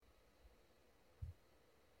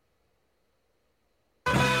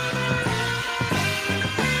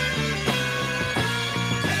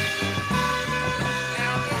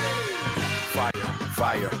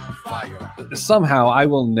Somehow I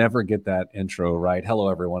will never get that intro right. Hello,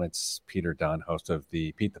 everyone. It's Peter Dunn, host of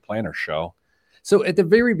the Pete the Planner Show. So at the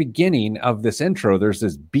very beginning of this intro, there's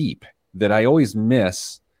this beep that I always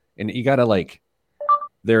miss. And you got to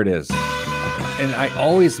there it is. And I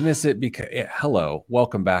always miss it because, hello,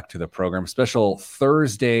 welcome back to the program. Special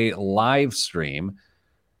Thursday live stream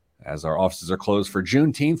as our offices are closed for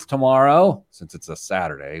Juneteenth tomorrow. Since it's a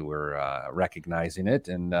Saturday, we're recognizing it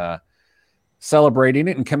and celebrating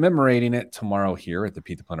it and commemorating it tomorrow here at the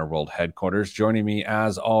Pete the Planner World Headquarters. Joining me,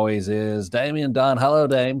 as always, is Damian Dunn. Hello,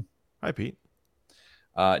 Dame. Hi, Pete.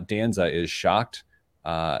 Danza is shocked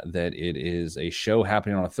that it is a show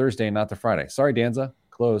happening on a Thursday, not the Friday. Sorry, Danza.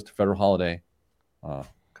 Closed. Federal holiday.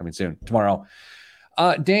 Coming soon. Tomorrow.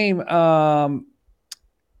 Dame,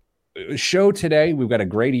 show today. We've got a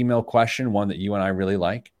great email question, one that you and I really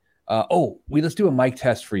like. Let's do a mic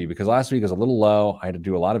test for you because last week was a little low. I had to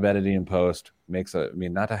do a lot of editing and post.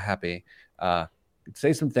 Not happy.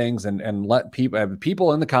 Say some things and let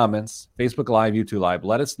people in the comments, Facebook Live, YouTube Live,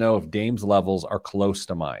 let us know if Dame's levels are close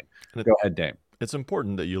to mine. Go ahead, Dame. It's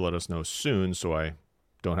important that you let us know soon so I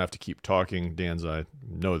don't have to keep talking. Dan's, I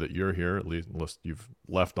know that you're here, at least unless you've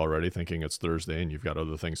left already thinking it's Thursday and you've got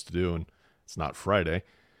other things to do and it's not Friday.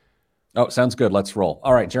 Oh, sounds good. Let's roll.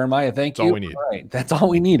 All right, Jeremiah, thank you. That's all we need. All right, that's all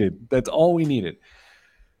we needed. That's all we needed.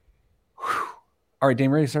 Whew. All right,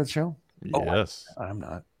 Dame, ready to start the show? Yes. Oh, I'm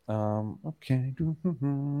not. Okay.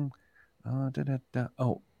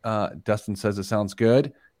 Dustin says it sounds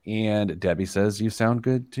good, and Debbie says you sound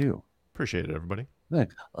good too. Appreciate it, everybody.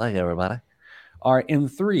 Thanks. Like everybody. All right, in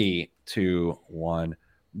 3, 2, 1.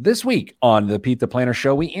 This week on the Pete the Planner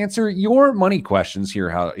Show, we answer your money questions. Here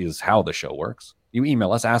how the show works. You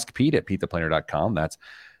email us, askpete@petetheplanner.com. That's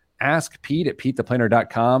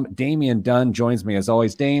askpete@petetheplanner.com. Damian Dunn joins me as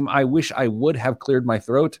always. Dame, I wish I would have cleared my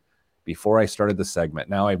throat before I started the segment.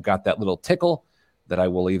 Now I've got that little tickle that I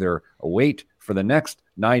will either wait for the next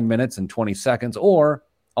 9 minutes and 20 seconds or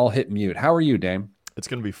I'll hit mute. How are you, Dame? It's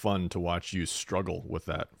going to be fun to watch you struggle with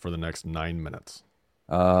that for the next 9 minutes.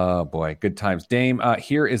 Oh, boy. Good times. Dame,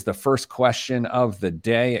 here is the first question of the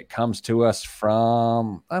day. It comes to us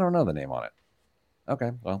from, I don't know the name on it.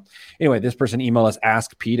 Okay, well, anyway, this person emailed us,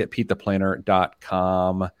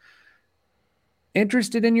 askpete@petetheplanner.com.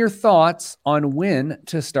 Interested in your thoughts on when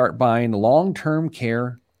to start buying long-term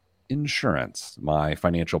care insurance. My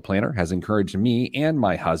financial planner has encouraged me and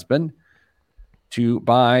my husband to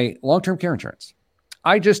buy long-term care insurance.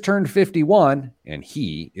 I just turned 51 and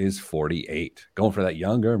he is 48. Going for that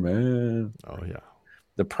younger man. Oh, yeah.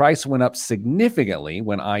 The price went up significantly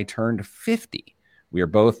when I turned 50. We are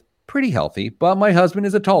both pretty healthy, but my husband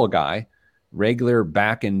is a tall guy, regular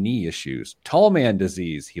back and knee issues, tall man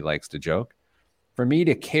disease, he likes to joke. For me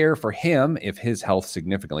to care for him if his health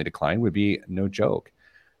significantly declined would be no joke.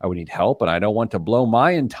 I would need help, and I don't want to blow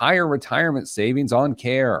my entire retirement savings on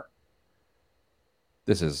care.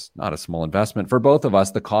 This is not a small investment. For both of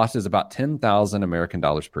us, the cost is about 10,000 American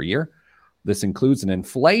dollars per year. This includes an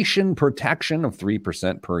inflation protection of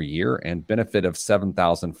 3% per year and benefit of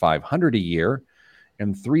 $7,500 a year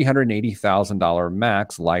and $380,000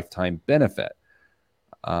 max lifetime benefit.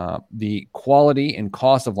 The quality and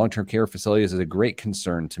cost of long-term care facilities is a great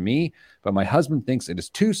concern to me, but my husband thinks it is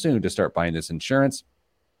too soon to start buying this insurance.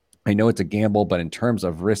 I know it's a gamble, but in terms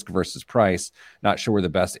of risk versus price, not sure where the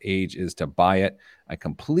best age is to buy it. I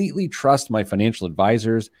completely trust my financial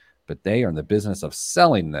advisors, but they are in the business of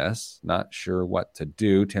selling this. Not sure what to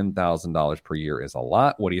do. $10,000 per year is a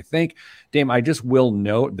lot. What do you think? Dame, I just will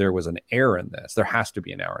note there was an error in this. There has to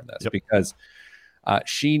be an error in this because I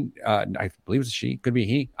believe it's she, could be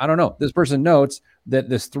he. I don't know. This person notes that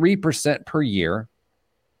this 3% per year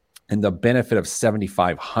and the benefit of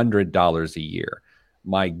 $7,500 a year.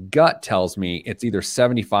 My gut tells me it's either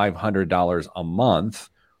 $7,500 a month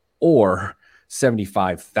or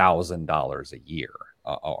 $75,000 a year.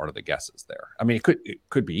 Are the guesses there? I mean, it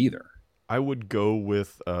could be either. I would go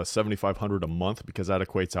with $7,500 a month because that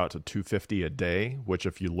equates out to $250 a day, which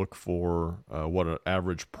if you look for what an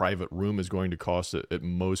average private room is going to cost at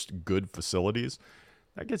most good facilities,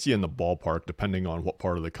 that gets you in the ballpark depending on what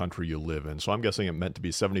part of the country you live in. So I'm guessing it meant to be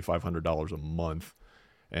 $7,500 a month.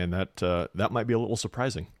 And that might be a little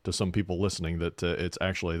surprising to some people listening that it's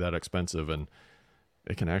actually that expensive and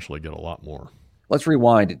it can actually get a lot more. Let's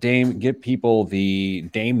rewind. Dame, give people the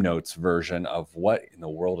Dame Notes version of what in the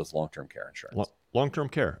world is long-term care insurance. Long-term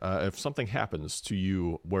care. If something happens to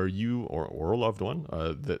you where you or a loved one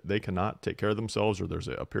that they cannot take care of themselves or there's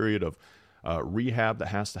a period of rehab that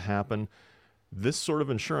has to happen, this sort of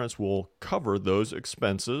insurance will cover those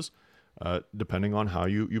expenses depending on how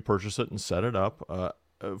you purchase it and set it up.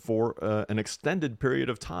 for an extended period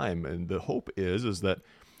of time. And the hope is that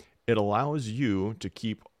it allows you to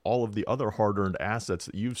keep all of the other hard-earned assets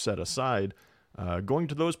that you've set aside going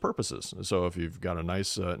to those purposes. So if you've got a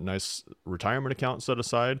nice retirement account set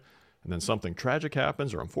aside, and then something tragic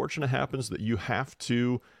happens or unfortunate happens that you have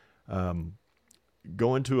to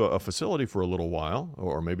go into a facility for a little while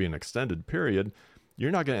or maybe an extended period,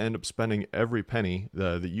 you're not going to end up spending every penny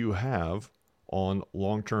that you have on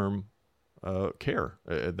long-term care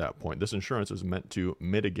at that point. This insurance is meant to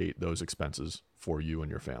mitigate those expenses for you and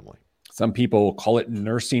your family. Some people call it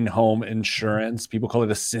nursing home insurance. People call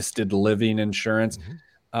it assisted living insurance. Mm-hmm.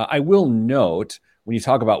 I will note, when you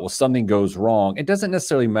talk about, well, something goes wrong, it doesn't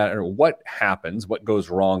necessarily matter what happens, what goes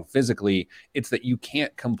wrong physically. It's that you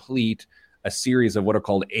can't complete a series of what are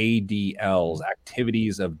called ADLs,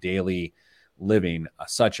 activities of daily living,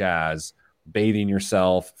 such as bathing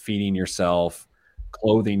yourself, feeding yourself,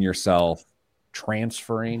 clothing yourself,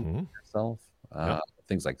 transferring yourself,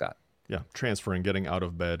 things like that. Yeah, transferring, getting out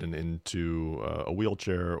of bed and into a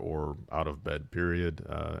wheelchair or out of bed, period,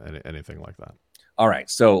 anything like that. All right,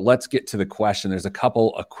 so let's get to the question. There's a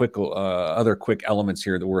couple of other quick elements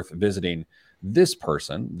here that are worth visiting. This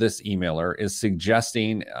person, this emailer, is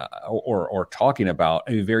suggesting or talking about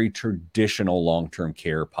a very traditional long-term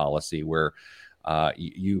care policy where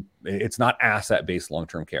it's not asset-based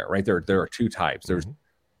long-term care, right? There are two types. There's,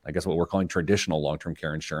 I guess, what we're calling traditional long-term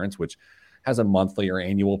care insurance, which has a monthly or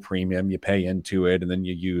annual premium. You pay into it, and then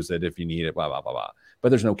you use it if you need it, blah, blah, blah, blah. But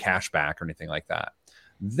there's no cash back or anything like that.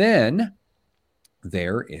 Then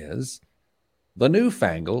there is the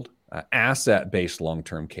newfangled asset-based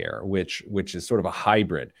long-term care, which is sort of a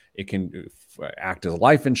hybrid. It can act as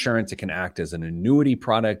life insurance. It can act as an annuity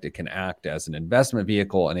product. It can act as an investment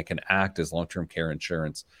vehicle, and it can act as long-term care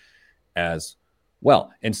insurance as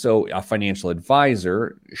well. And so a financial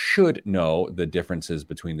advisor should know the differences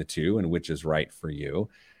between the two and which is right for you.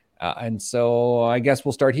 And so I guess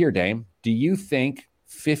we'll start here, Dame. Do you think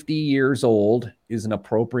 50 years old is an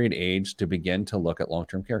appropriate age to begin to look at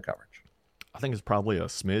long-term care coverage? I think it's probably a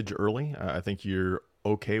smidge early. I think you're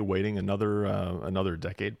okay waiting another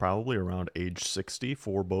decade, probably around age 60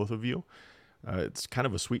 for both of you. It's kind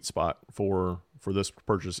of a sweet spot for this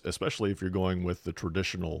purchase, especially if you're going with the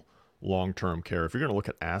traditional long-term care. If you're going to look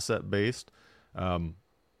at asset-based,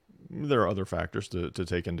 there are other factors to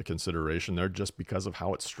take into consideration there just because of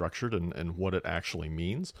how it's structured and what it actually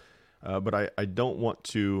means. But I don't want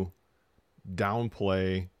to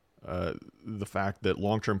downplay the fact that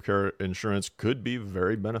long-term care insurance could be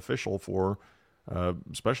very beneficial for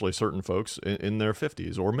especially certain folks in their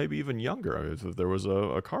 50s or maybe even younger. I mean, if there was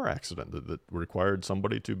a car accident that required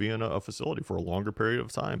somebody to be in a facility for a longer period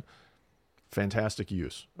of time, fantastic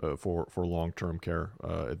use for long-term care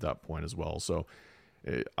at that point as well. So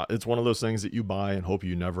it's one of those things that you buy and hope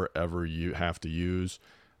you never, ever have to use.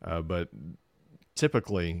 But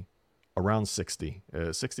typically around 60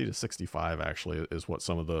 to 65 actually is what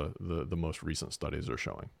some of the most recent studies are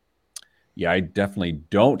showing. Yeah, I definitely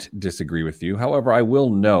don't disagree with you. However, I will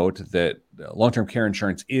note that long-term care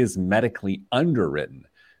insurance is medically underwritten,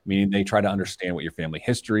 meaning they try to understand what your family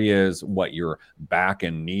history is, what your back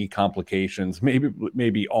and knee complications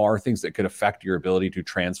maybe are, things that could affect your ability to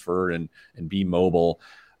transfer and be mobile.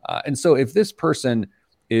 And so if this person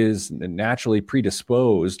is naturally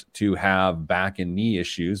predisposed to have back and knee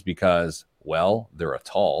issues because, well, they're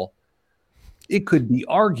tall, it could be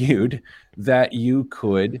argued that you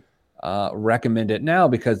could recommend it now,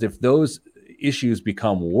 because if those issues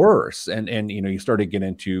become worse and you start to get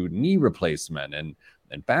into knee replacement and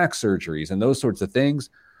back surgeries and those sorts of things,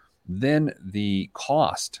 then the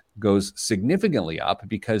cost goes significantly up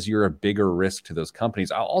because you're a bigger risk to those companies.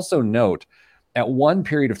 I'll also note at one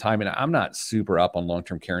period of time, and I'm not super up on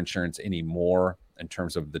long-term care insurance anymore in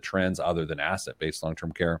terms of the trends other than asset-based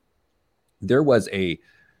long-term care, there was a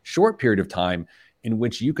short period of time in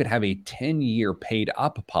which you could have a 10-year paid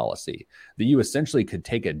up policy that you essentially could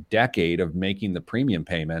take a decade of making the premium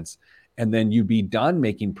payments, and then you'd be done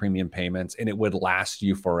making premium payments and it would last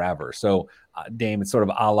you forever. So Dame, it's sort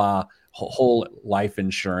of a la whole life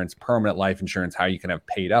insurance, permanent life insurance, how you can have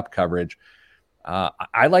paid up coverage.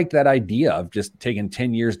 I like that idea of just taking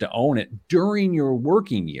 10 years to own it during your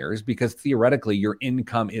working years, because theoretically your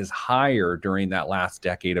income is higher during that last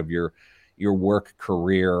decade of your work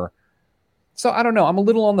career. So I don't know. I'm a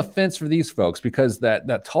little on the fence for these folks, because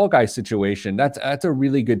that tall guy situation, that's a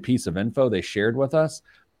really good piece of info they shared with us.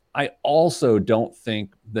 I also don't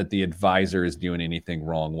think that the advisor is doing anything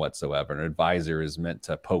wrong whatsoever. An advisor is meant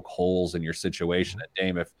to poke holes in your situation. And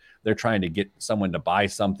Dame, if they're trying to get someone to buy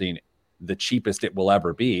something the cheapest it will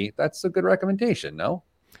ever be, that's a good recommendation, no?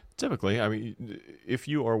 Typically, I mean, if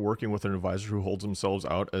you are working with an advisor who holds themselves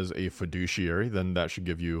out as a fiduciary, then that should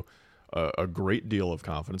give you a great deal of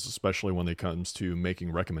confidence, especially when it comes to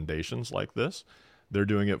making recommendations like this. They're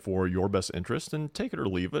doing it for your best interest, and take it or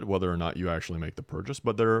leave it, whether or not you actually make the purchase,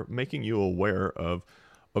 but they're making you aware of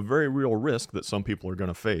a very real risk that some people are going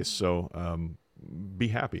to face. So be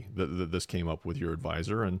happy that this came up with your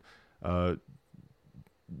advisor, and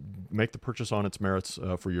make the purchase on its merits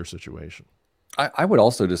for your situation. I would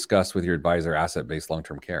also discuss with your advisor asset-based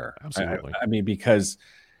long-term care. Absolutely. I mean, because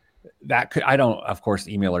that could, I don't, of course,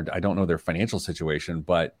 email or I don't know their financial situation,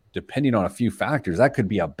 but depending on a few factors, that could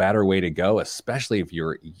be a better way to go, especially if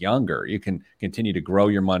you're younger. You can continue to grow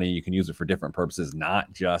your money. You can use it for different purposes,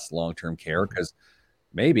 not just long-term care, because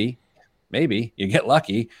maybe you get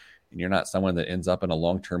lucky and you're not someone that ends up in a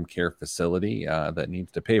long-term care facility that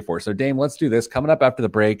needs to pay for it. So, Dame, let's do this. Coming up after the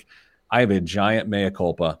break, I have a giant mea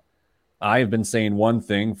culpa. I have been saying one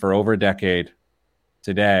thing for over a decade.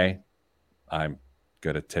 Today, I'm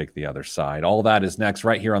going to take the other side. All that is next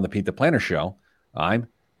right here on the Pete the Planner Show. I'm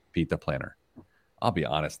Pete the Planner. I'll be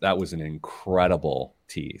honest, that was an incredible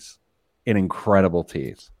tease. An incredible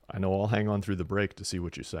tease. I know I'll hang on through the break to see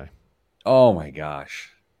what you say. Oh my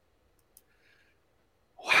gosh.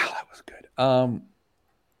 Wow, that was good.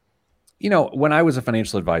 When I was a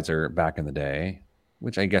financial advisor back in the day,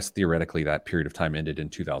 which I guess theoretically that period of time ended in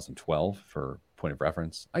 2012 for point of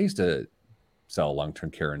reference, I used to sell long-term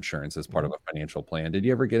care insurance as part of a financial plan. Did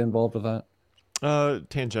you ever get involved with that?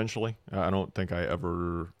 Tangentially. I don't think I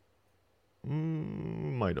ever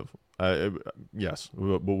might have. Yes,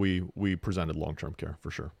 but we presented long-term care for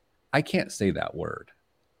sure. I can't say that word.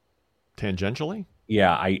 Tangentially?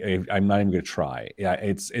 Yeah, I'm not even going to try. Yeah,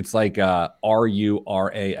 it's like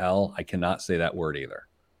RURAL. I cannot say that word either.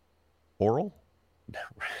 Oral?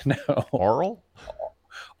 No. Oral?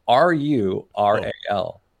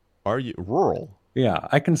 RURAL. Are you rural? Yeah,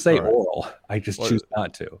 I can say oral. I just choose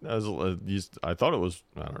not to. I thought it was,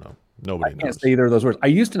 I don't know. Nobody knows. I can't say either of those words. I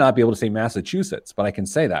used to not be able to say Massachusetts, but I can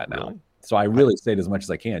say that now. Really? So I really say it as much as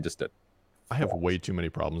I can just to. I have way too many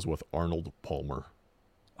problems with Arnold Palmer.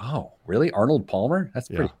 Oh, really? Arnold Palmer? That's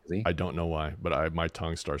pretty easy. I don't know why, but my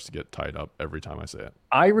tongue starts to get tied up every time I say it.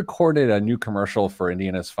 I recorded a new commercial for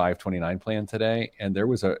Indiana's 529 plan today, and there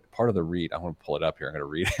was a part of the read. I want to pull it up here. I'm going to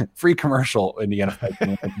read it. Free commercial, Indiana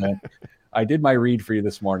 529 plan. I did my read for you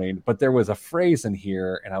this morning, but there was a phrase in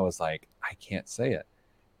here, and I was like, I can't say it.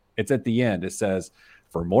 It's at the end. It says,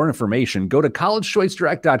 for more information, go to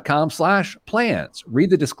collegechoicedirect.com/plans. Read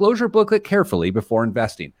the disclosure booklet carefully before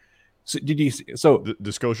investing. So did you? So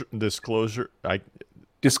disclosure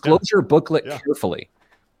booklet carefully.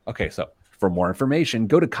 Okay, so for more information,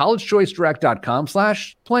 go to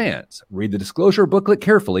collegechoicedirect.com/plans. Read the disclosure booklet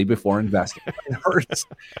carefully before investing. It hurts.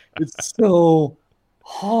 It's so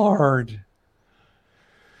hard.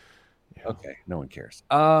 Yeah. Okay, no one cares.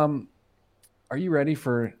 Are you ready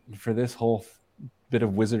for this whole bit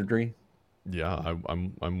of wizardry? Yeah,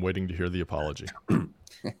 I'm waiting to hear the apology.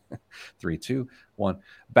 3, 2, 1.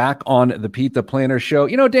 Back on the Pete the Planner Show.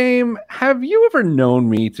 Dame, have you ever known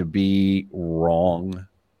me to be wrong?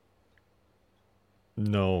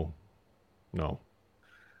 No.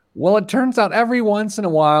 Well, it turns out every once in a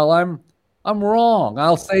while I'm wrong.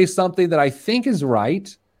 I'll say something that I think is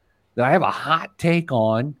right, that I have a hot take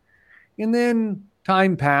on, and then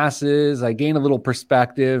time passes, I gain a little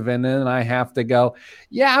perspective, and then I have to go,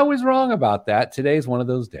 yeah, I was wrong about that. Today's one of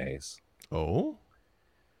those days. Oh?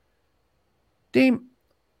 Dame,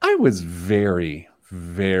 I was very,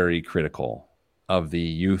 very critical of the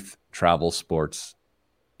youth travel sports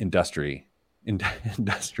industrial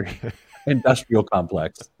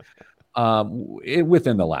complex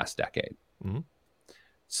within the last decade. Mm-hmm.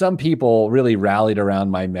 Some people really rallied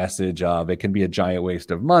around my message of it can be a giant waste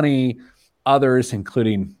of money. Others,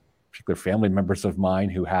 including particular family members of mine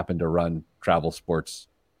who happen to run travel sports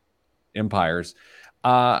empires,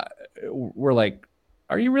 were like,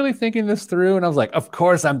 are you really thinking this through? And I was like, of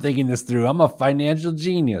course I'm thinking this through. I'm a financial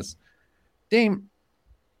genius. Dame,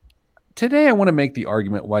 today I want to make the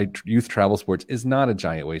argument why youth travel sports is not a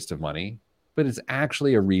giant waste of money, but it's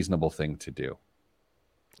actually a reasonable thing to do.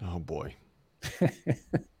 Oh, boy.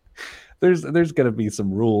 There's going to be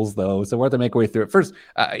some rules, though, so we'll have to make our way through it. First,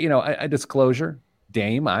 a disclosure.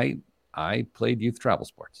 Dame, I played youth travel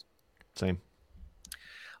sports. Same.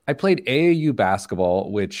 I played AAU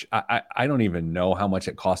basketball, which I don't even know how much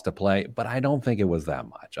it cost to play, but I don't think it was that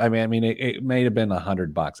much. I mean, it may have been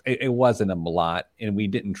 $100. It wasn't a lot, and we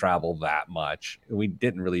didn't travel that much. We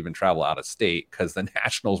didn't really even travel out of state because the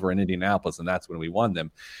nationals were in Indianapolis, and that's when we won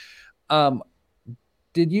them.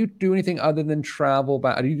 Did you do anything other than travel?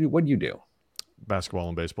 What did you do? Basketball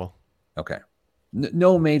and baseball. Okay.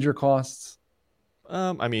 No major costs.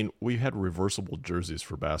 I mean, we had reversible jerseys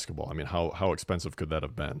for basketball. I mean, how expensive could that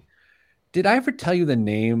have been? Did I ever tell you the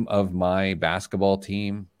name of my basketball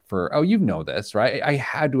team for, oh, you know this, right? I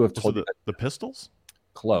had to have Was it told you that. the Pistols?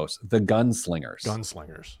 Close. The Gunslingers.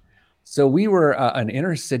 Gunslingers. So we were an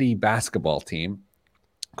inner city basketball team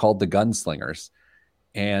called the Gunslingers.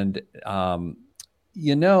 And,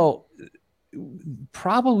 you know,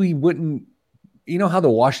 probably wouldn't, you know how the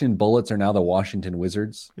Washington Bullets are now the Washington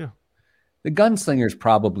Wizards? Yeah. The Gunslingers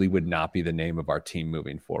probably would not be the name of our team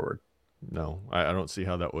moving forward. No, I don't see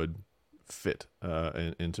how that would fit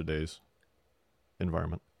in today's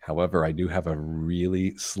environment. However, I do have a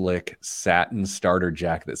really slick satin starter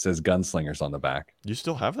jacket that says Gunslingers on the back. You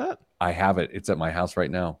still have that? I have it. It's at my house right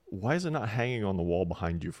now. Why is it not hanging on the wall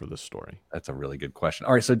behind you for this story? That's a really good question.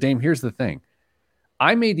 All right, so Dame, here's the thing.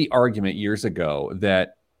 I made the argument years ago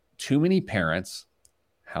that too many parents,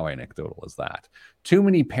 how anecdotal is that? Too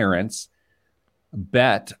many parents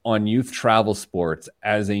bet on youth travel sports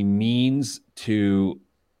as a means to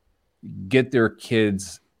get their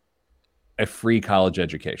kids a free college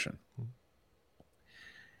education.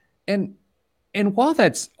 And while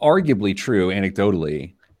that's arguably true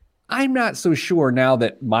anecdotally, I'm not so sure now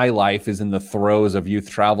that my life is in the throes of youth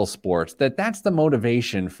travel sports that that's the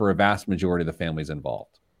motivation for a vast majority of the families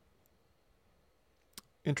involved.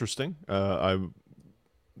 Interesting.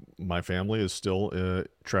 My family is still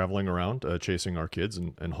traveling around, chasing our kids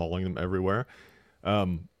and hauling them everywhere.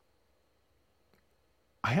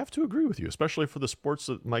 I have to agree with you, especially for the sports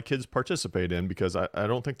that my kids participate in, because I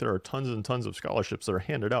don't think there are tons and tons of scholarships that are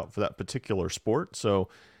handed out for that particular sport. So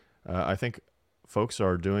I think folks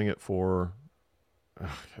are doing it for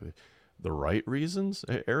the right reasons,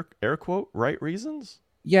 air quote, right reasons.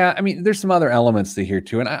 Yeah, I mean, there's some other elements to here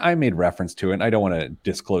too, and I made reference to it, and I don't want to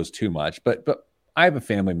disclose too much, but I have a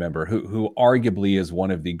family member who arguably is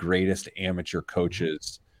one of the greatest amateur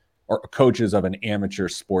coaches or coaches of an amateur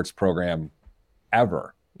sports program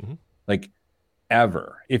ever. Mm-hmm. Like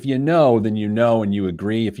ever. If you know, then you know and you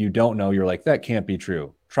agree. If you don't know, you're like, that can't be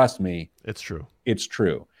true. Trust me. It's true. It's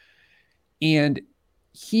true. And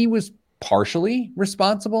he was partially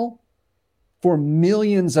responsible for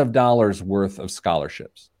millions of dollars worth of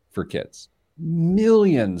scholarships for kids.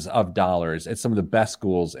 Millions of dollars at some of the best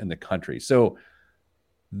schools in the country. So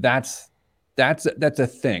that's a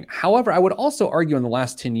thing. However, I would also argue in the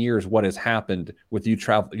last 10 years, what has happened with youth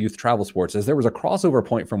travel sports is there was a crossover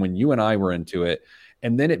point from when you and I were into it,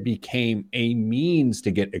 and then it became a means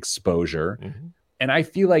to get exposure. Mm-hmm. And I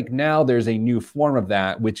feel like now there's a new form of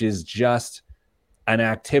that, which is just an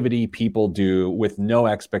activity people do with no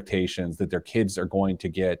expectations that their kids are going to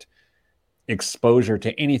get exposure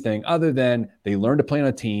to anything other than they learn to play on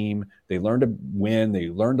a team, they learn to win, they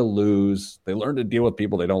learn to lose, they learn to deal with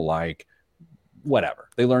people they don't like, whatever.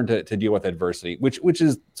 They learn to deal with adversity, which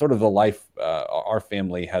is sort of the life our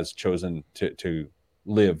family has chosen to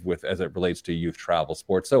live with as it relates to youth travel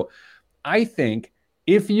sports. So I think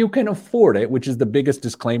if you can afford it, which is the biggest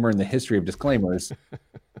disclaimer in the history of disclaimers,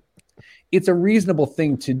 it's a reasonable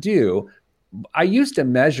thing to do. I used to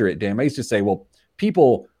measure it, Dan. I used to say, well,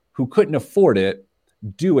 people who couldn't afford it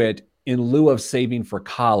do it in lieu of saving for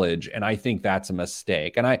college. And I think that's a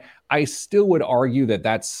mistake. And I still would argue that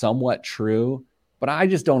that's somewhat true, but I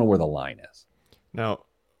just don't know where the line is. Now,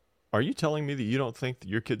 are you telling me that you don't think that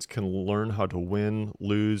your kids can learn how to win,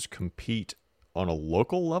 lose, compete on a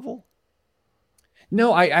local level?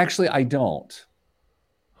 No, I don't.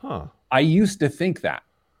 Huh. I used to think that.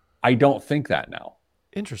 I don't think that now.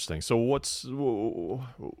 Interesting. So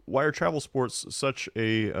why are travel sports such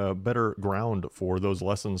a better ground for those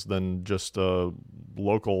lessons than just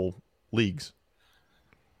local leagues?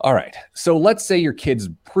 All right. So let's say your kid's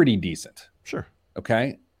pretty decent. Sure.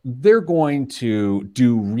 Okay. They're going to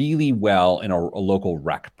do really well in a local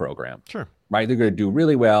rec program. Sure. Right. They're going to do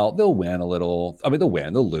really well. They'll win a little. I mean, they'll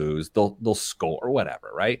win, they'll lose, they'll score or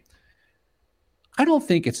whatever. Right. I don't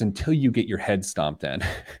think it's until you get your head stomped in,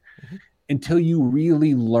 until you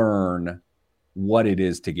really learn what it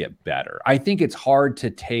is to get better. I think it's hard to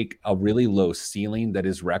take a really low ceiling that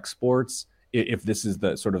is rec sports, if this is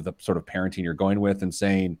the sort of parenting you're going with, and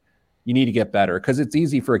saying you need to get better, because it's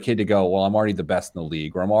easy for a kid to go, well, I'm already the best in the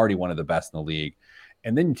league, or I'm already one of the best in the league.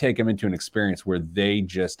 And then you take them into an experience where they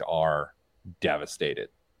just are devastated.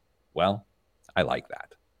 Well, I like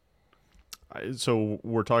that. So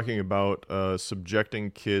we're talking about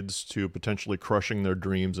subjecting kids to potentially crushing their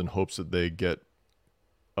dreams in hopes that they get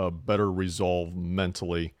a better resolve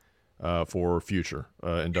mentally for future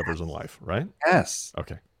endeavors in life, right? Yes.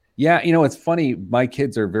 Okay. Yeah, it's funny. My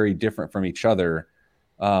kids are very different from each other.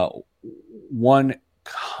 Uh, one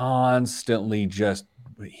constantly just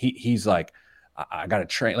he's like, I got to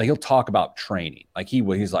train. Like he'll talk about training. Like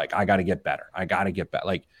he's like, I got to get better. I got to get better.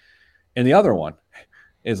 Like, and the other one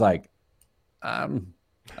is like, I'm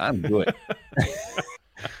good.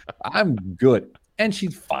 I'm good. And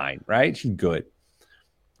she's fine, right? She's good.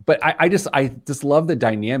 But I just love the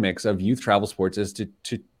dynamics of youth travel sports is to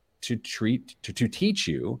teach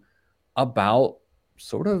you about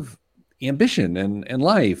sort of ambition and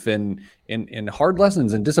life and hard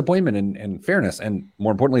lessons and disappointment and fairness and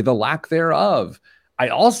more importantly the lack thereof. I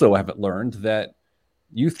also haven't learned that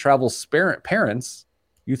youth travel parents,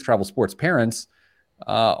 youth travel sports parents,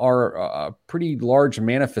 are a pretty large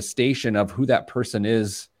manifestation of who that person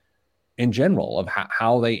is in general, of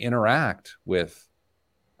how they interact with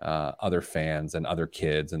other fans and other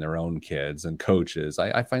kids and their own kids and coaches.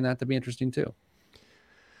 I find that to be interesting too.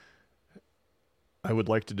 I would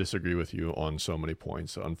like to disagree with you on so many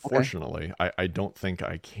points. Unfortunately, okay. I don't think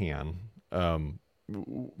I can.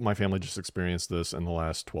 My family just experienced this in the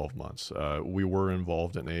last 12 months. We were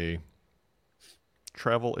involved in a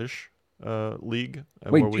travel-ish league.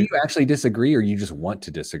 Wait, do you actually disagree, or you just want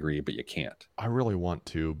to disagree, but you can't? I really want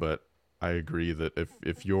to, but I agree that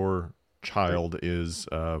if your child is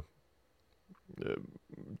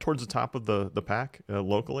towards the top of the pack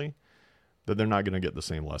locally, that they're not going to get the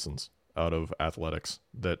same lessons out of athletics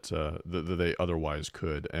that they otherwise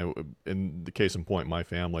could. And in the case in point, my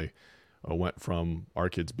family went from our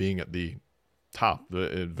kids being at the top,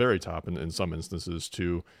 the very top in some instances,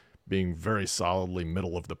 to being very solidly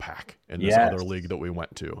middle of the pack in this other league that we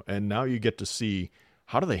went to. And now you get to see,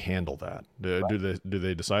 how do they handle that? Do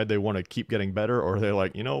they decide they want to keep getting better, or are they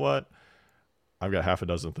like, you know what, I've got half a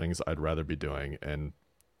dozen things I'd rather be doing, and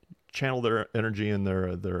channel their energy and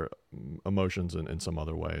their emotions in some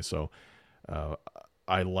other way. So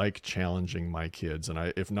I like challenging my kids,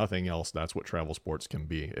 and if nothing else, that's what travel sports can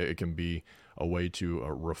be. It can be a way to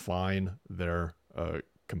refine their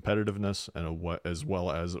competitiveness and as well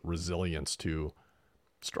as resilience to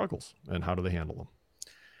struggles, and how do they handle them.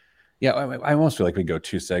 Yeah, I almost feel like we go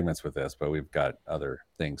 2 segments with this, but we've got other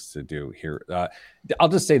things to do here. I'll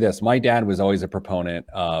just say this. My dad was always a proponent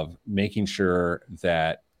of making sure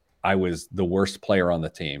that I was the worst player on the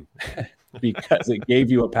team because it gave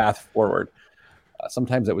you a path forward.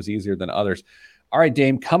 Sometimes that was easier than others. All right,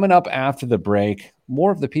 Dame, coming up after the break,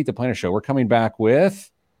 more of the Pete the Planner Show. We're coming back with,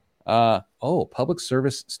 public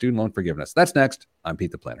service student loan forgiveness. That's next. I'm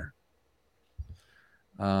Pete the Planner.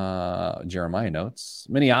 Jeremiah notes,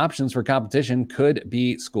 many options for competition could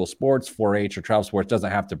be school sports, 4-H, or travel sports.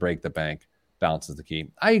 Doesn't have to break the bank. Balance is the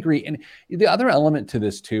key. I agree. And the other element to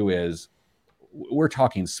this too is we're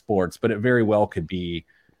talking sports, but it very well could be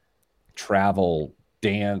travel,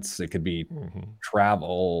 dance. It could be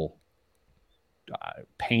travel,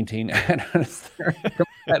 painting,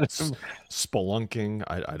 spelunking.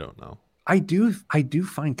 I don't know. I do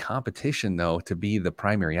find competition though to be the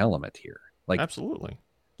primary element here. Like absolutely.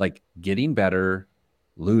 Like getting better,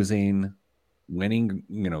 losing,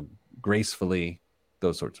 winning, gracefully,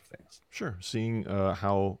 those sorts of things. Sure. Seeing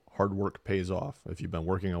how hard work pays off. If you've been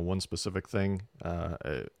working on one specific thing,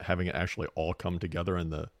 having it actually all come together in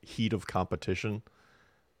the heat of competition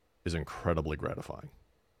is incredibly gratifying.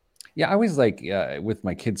 Yeah, I always like with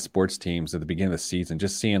my kids' sports teams at the beginning of the season,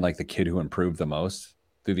 just seeing like the kid who improved the most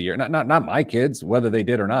through the year. Not my kids, whether they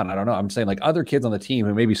did or not. I don't know. I'm saying like other kids on the team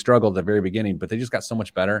who maybe struggled at the very beginning, but they just got so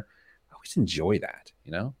much better. I always enjoy that,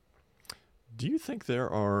 Do you think there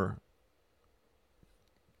are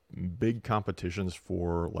big competitions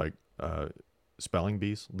for like spelling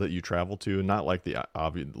bees that you travel to? Not like the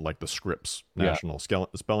like the Scripps National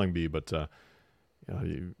Spelling Bee, but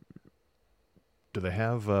do they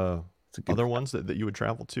have other ones that you would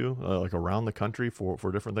travel to like around the country for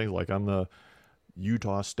different things? Like I'm the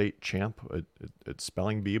Utah state champ at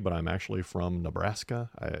spelling bee, but I'm actually from Nebraska.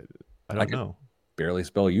 I don't know. Barely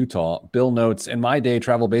spell Utah. Bill notes, in my day,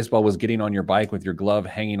 travel baseball was getting on your bike with your glove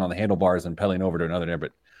hanging on the handlebars and pedaling over to another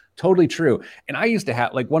neighborhood. Totally true. And I used to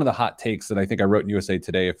have like one of the hot takes that I think I wrote in USA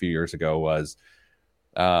Today a few years ago was,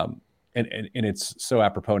 and it's so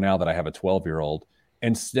apropos now that I have a 12-year-old.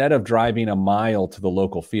 Instead of driving a mile to the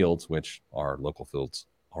local fields, which our local fields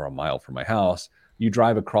are a mile from my house, you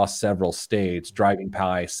drive across several states, driving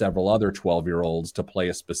by several other 12-year-olds to play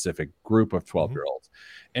a specific group of 12-year-olds.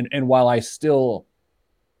 And while I still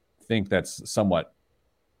think that's somewhat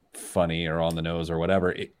funny or on the nose or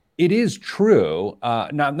whatever, it is true.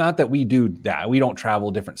 Not that we do that. We don't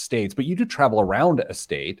travel different states, but you do travel around a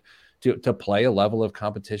state to play a level of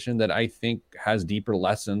competition that I think has deeper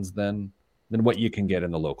lessons than what you can get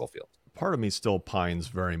in the local field. Part of me still pines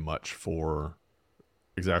very much for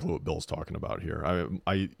exactly what Bill's talking about here.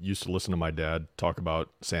 I used to listen to my dad talk about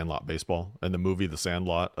Sandlot baseball and the movie The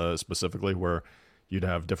Sandlot, specifically, where you'd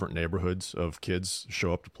have different neighborhoods of kids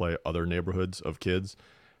show up to play other neighborhoods of kids.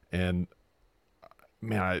 And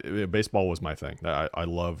man, baseball was my thing. I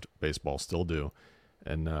loved baseball, still do.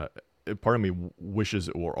 And part of me wishes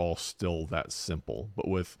it were all still that simple. But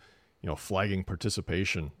with, flagging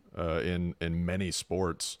participation in many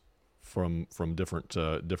sports from different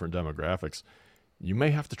demographics, you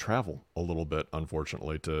may have to travel a little bit,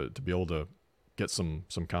 unfortunately, to be able to get some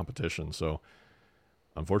competition. So,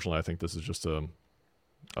 unfortunately, I think this is just a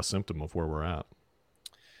symptom of where we're at.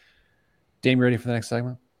 Dame, you ready for the next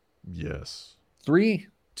segment? Yes. 3,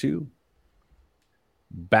 2.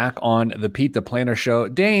 Back on the Pete the Planner show.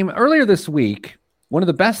 Dame, earlier this week, one of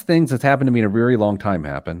the best things that's happened to me in a very long time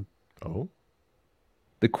happened. Oh?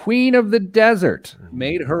 The Queen of the Desert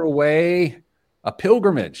made her way, a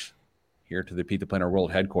pilgrimage, here to the Pete the Planner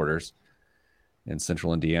World Headquarters in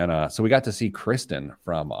Central Indiana. So we got to see Kristen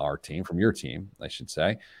from our team, from your team, I should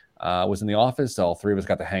say. Was in the office. All three of us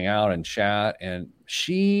got to hang out and chat, and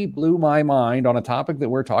she blew my mind on a topic that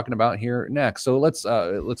we're talking about here next. So let's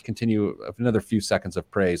continue another few seconds of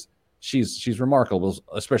praise. She's remarkable,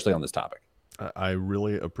 especially on this topic. I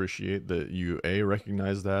really appreciate that you A,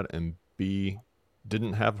 recognize that, and B,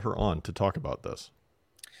 didn't have her on to talk about this.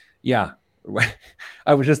 Yeah.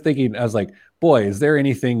 I was just thinking, I was like, boy, is there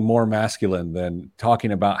anything more masculine than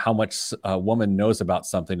talking about how much a woman knows about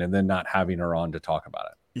something and then not having her on to talk about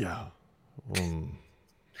it? Yeah.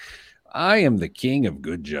 I am the king of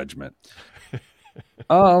good judgment.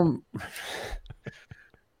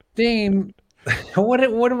 Dame,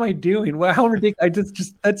 what am I doing? How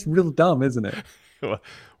ridiculous! That's real dumb, isn't it?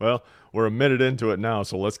 Well, we're a minute into it now,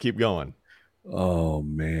 so let's keep going. Oh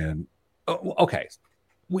man. Oh, okay.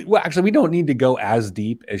 We don't need to go as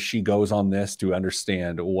deep as she goes on this to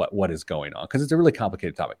understand what is going on, because it's a really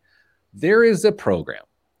complicated topic. There is a program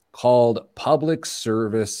called Public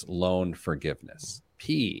Service Loan Forgiveness,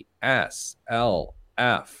 PSLF.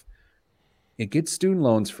 It gets student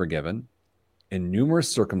loans forgiven in numerous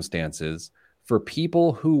circumstances for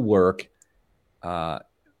people who work for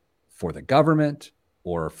the government,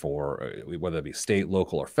 or for whether it be state,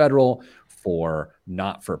 local, or federal, for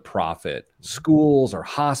not-for-profit schools or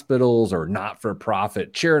hospitals, or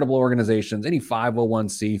not-for-profit charitable organizations, any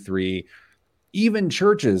 501c3, even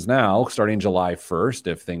churches now, starting July 1st,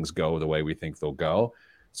 if things go the way we think they'll go.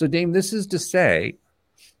 So, Dame, this is to say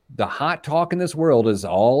the hot talk in this world is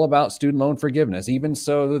all about student loan forgiveness. Even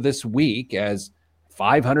so, this week, as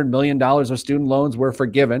 $500 million of student loans were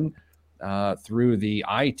forgiven through the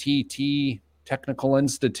ITT Technical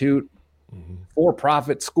Institute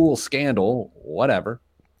for-profit school scandal, whatever.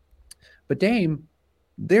 But Dame,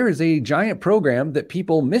 there is a giant program that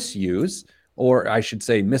people misuse, or I should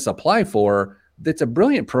say misapply for, that's a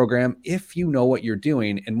brilliant program if you know what you're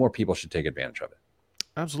doing, and more people should take advantage of it.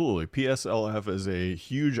 Absolutely. PSLF is a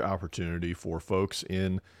huge opportunity for folks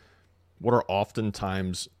in what are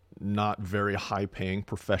oftentimes not very high-paying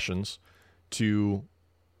professions to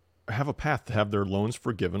have a path to have their loans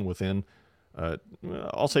forgiven within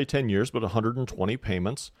I'll say 10 years, but 120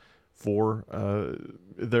 payments for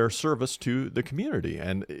their service to the community.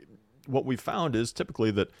 And what we found is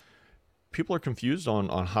typically that people are confused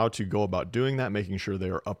on how to go about doing that, making sure they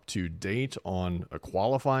are up to date on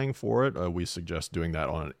qualifying for it. We suggest doing that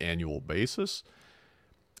on an annual basis.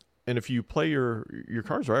 And if you play your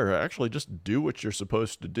cards right, or actually just do what you're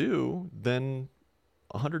supposed to do, then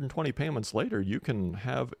 120 payments later, you can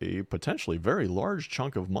have a potentially very large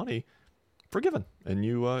chunk of money forgiven, and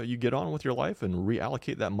you get on with your life and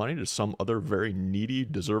reallocate that money to some other very needy,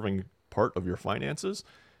 deserving part of your finances,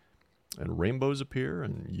 and rainbows appear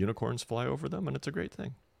and unicorns fly over them, and it's a great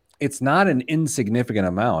thing. It's not an insignificant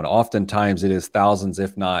amount. Oftentimes it is thousands,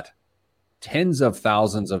 if not tens of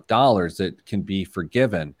thousands of dollars that can be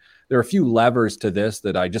forgiven. There are a few levers to this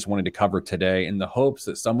that I just wanted to cover today in the hopes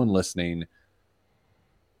that someone listening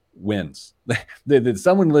wins. That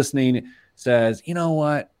someone listening says, you know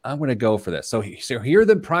what, I'm going to go for this. So here are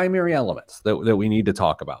the primary elements that we need to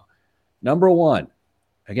talk about. Number one,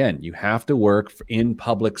 again, you have to work in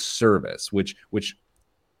public service, which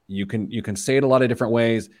you can say it a lot of different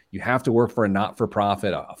ways. You have to work for a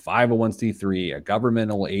not-for-profit, a 501c3, a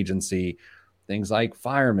governmental agency, things like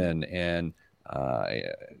firemen and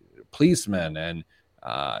policemen and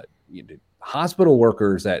hospital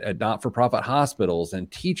workers at not-for-profit hospitals, and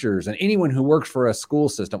teachers, and anyone who works for a school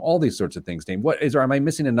system, all these sorts of things. Dame, am I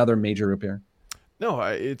missing another major group here? No,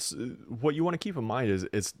 it's what you want to keep in mind is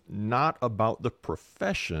it's not about the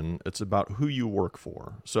profession. It's about who you work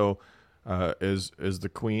for. So As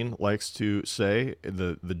the Queen likes to say,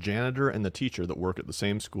 the janitor and the teacher that work at the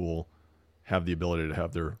same school have the ability to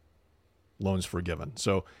have their loans forgiven.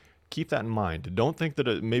 So keep that in mind. Don't think that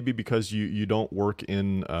it may be because you don't work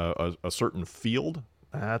in a certain field.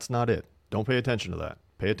 That's not it. Don't pay attention to that.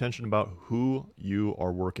 Pay attention about who you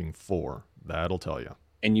are working for. That'll tell you.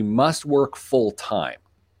 And you must work full time.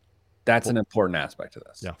 That's an important aspect of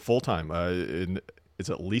this. Yeah, full time. It's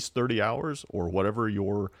at least 30 hours or whatever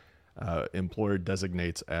your employer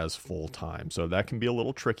designates as full time. So that can be a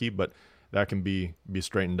little tricky, but that can be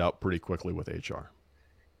straightened out pretty quickly with HR.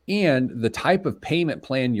 And the type of payment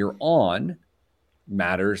plan you're on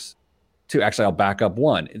matters too. Actually, I'll back up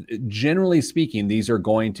one. Generally speaking, these are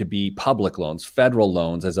going to be public loans, federal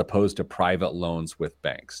loans, as opposed to private loans with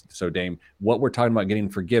banks. So, Dame, what we're talking about getting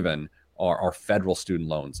forgiven are federal student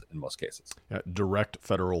loans in most cases. Yeah, direct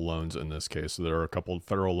federal loans in this case. So there are a couple of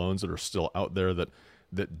federal loans that are still out there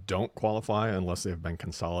that don't qualify unless they've been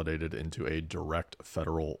consolidated into a direct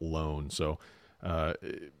federal loan. So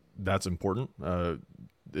that's important.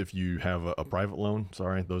 If you have a private loan,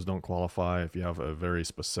 those don't qualify. If you have a very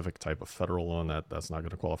specific type of federal loan, that's not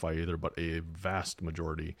going to qualify either. But a vast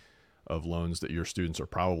majority of loans that your students are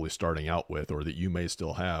probably starting out with or that you may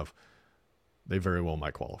still have, they very well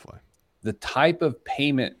might qualify. The type of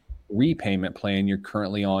repayment plan you're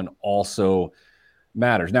currently on also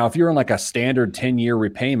matters. Now, if you're in like a standard 10-year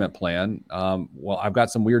repayment plan, well, I've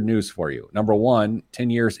got some weird news for you. Number one,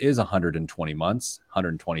 10 years is 120 months,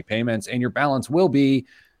 120 payments, and your balance will be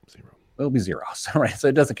zero. Right? So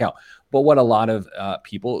it doesn't count. But what a lot of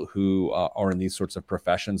people who are in these sorts of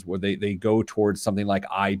professions, where they go towards something like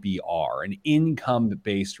IBR, an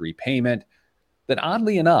income-based repayment that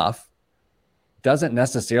oddly enough doesn't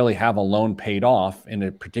necessarily have a loan paid off in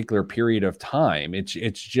a particular period of time. It's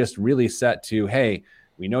just really set to, hey,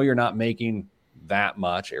 we know you're not making that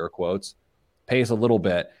much, air quotes, pay us a little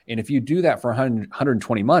bit. And if you do that for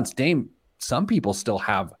 120 months, Dame, some people still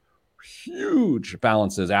have huge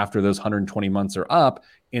balances after those 120 months are up.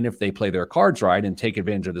 And if they play their cards right and take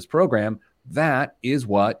advantage of this program, that is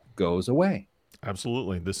what goes away.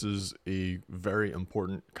 Absolutely. This is a very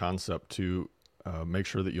important concept to make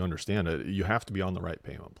sure that you understand it. You have to be on the right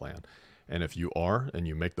payment plan. And if you are, and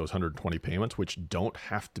you make those 120 payments, which don't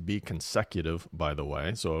have to be consecutive, by the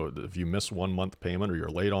way. So if you miss 1 month payment or you're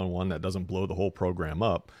late on one, that doesn't blow the whole program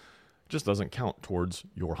up. It just doesn't count towards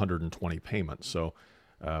your 120 payments. So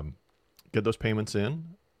get those payments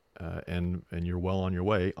in and you're well on your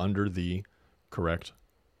way under the correct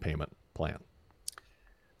payment plan.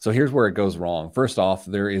 So here's where it goes wrong. First off,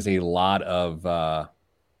 there is a lot of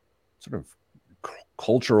sort of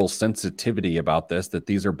cultural sensitivity about this, that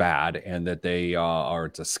these are bad and that they are,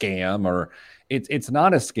 it's a scam, or it's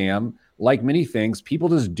not a scam. Like many things, people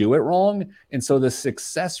just do it wrong. And so the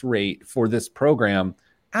success rate for this program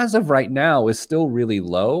as of right now is still really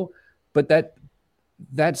low, but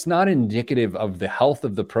that's not indicative of the health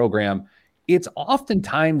of the program. It's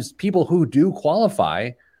oftentimes people who do qualify,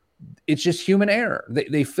 it's just human error.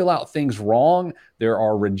 They fill out things wrong. There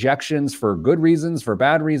are rejections for good reasons, for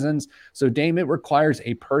bad reasons. So, Dame, it requires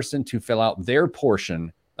a person to fill out their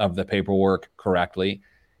portion of the paperwork correctly.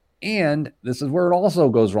 And this is where it also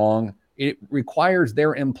goes wrong. It requires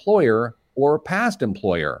their employer or past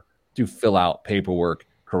employer to fill out paperwork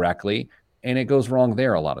correctly. And it goes wrong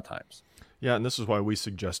there a lot of times. Yeah, and this is why we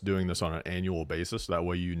suggest doing this on an annual basis. That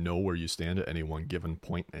way you know where you stand at any one given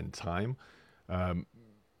point in time.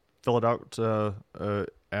 Fill it out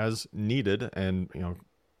as needed, and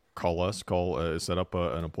call set up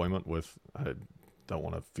an appointment with. I don't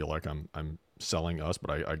want to feel like I'm selling us,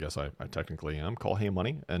 but I guess I technically am. Call Hey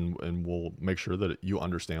Money, and we'll make sure that you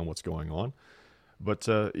understand what's going on. But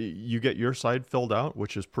you get your side filled out,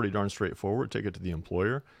 which is pretty darn straightforward. Take it to the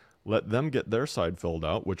employer. Let them get their side filled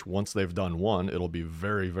out, which once they've done one, it'll be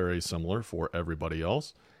very, very similar for everybody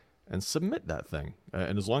else. And submit that thing.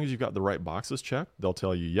 And as long as you've got the right boxes checked, they'll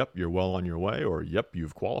tell you, yep, you're well on your way, or yep,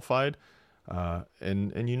 you've qualified.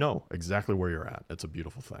 And you know exactly where you're at. It's a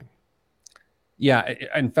beautiful thing. Yeah.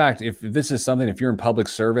 In fact, if this is something, if you're in public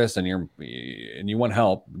service and you want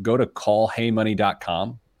help, go to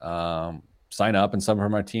callheymoney.com, sign up, and someone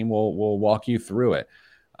from our team will walk you through it.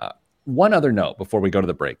 One other note before we go to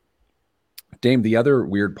the break. Dame, the other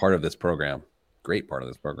weird part of this program, great part of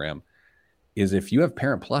this program, is if you have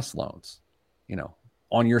Parent Plus loans,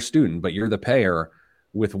 on your student, but you're the payer,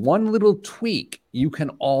 with one little tweak, you can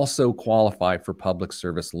also qualify for public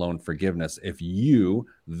service loan forgiveness if you,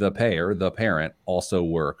 the payer, the parent, also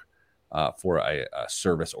work for a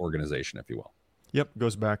service organization, if you will. Yep,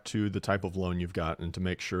 goes back to the type of loan you've got and to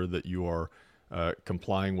make sure that you are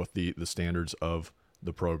complying with the standards of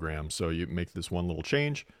the program. So you make this one little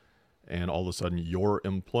change, and all of a sudden your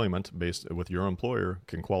employment based with your employer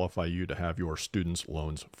can qualify you to have your students'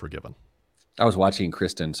 loans forgiven. I was watching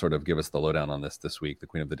Kristen sort of give us the lowdown on this week, the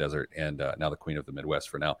Queen of the Desert, and now the Queen of the Midwest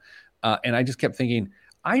for now. And I just kept thinking,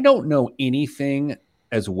 I don't know anything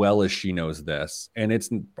as well as she knows this, and it's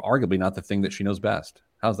arguably not the thing that she knows best.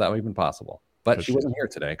 How's that even possible? But she wasn't here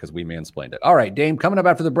today because we mansplained it. All right, Dame, coming up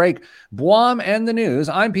after the break, Buam and the news.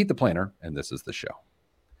 I'm Pete the Planner, and this is the show.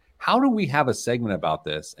 How do we have a segment about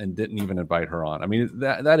this and didn't even invite her on? I mean,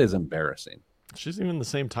 that is embarrassing. She's even in the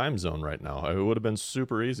same time zone right now. It would have been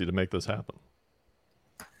super easy to make this happen.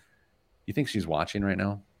 You think she's watching right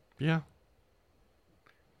now? Yeah.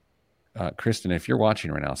 Kristen, if you're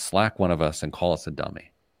watching right now, Slack one of us and call us a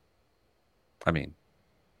dummy. I mean,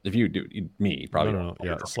 if you do, me probably. No.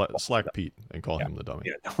 Yeah, Slack Pete and call him the dummy.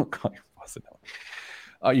 Yeah, don't call your boss a dummy.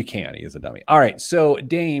 Oh, you can. He is a dummy. All right. So,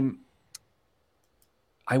 Dame,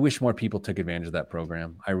 I wish more people took advantage of that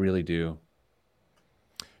program. I really do.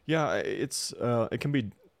 Yeah, it can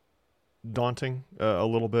be daunting a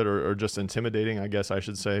little bit, or just intimidating, I guess I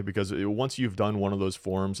should say, because once you've done one of those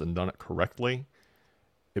forms and done it correctly,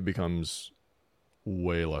 it becomes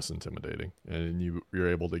way less intimidating, and you're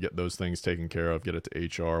able to get those things taken care of, get it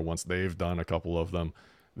to HR. Once they've done a couple of them,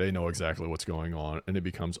 they know exactly what's going on, and it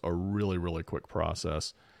becomes a really, really quick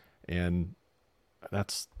process. And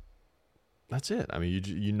that's it. I mean,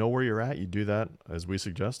 you know where you're at. You do that, as we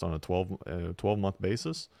suggest, on a 12-month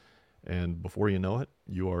basis. And before you know it,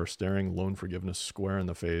 you are staring loan forgiveness square in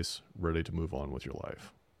the face, ready to move on with your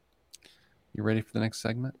life. You ready for the next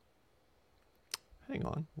segment? Hang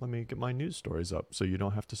on. Let me get my news stories up so you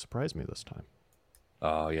don't have to surprise me this time.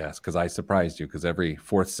 Oh, yes, because I surprised you, because every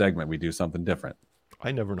fourth segment we do something different.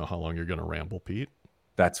 I never know how long you're going to ramble, Pete.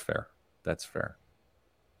 That's fair.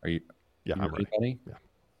 Are you? Yeah, I'm ready. Buddy? Yeah.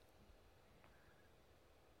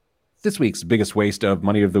 This week's biggest waste of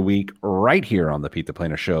money of the week right here on the Pete the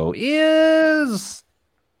Planner Show is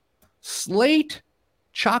Slate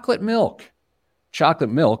chocolate milk. Chocolate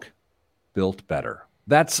milk built better.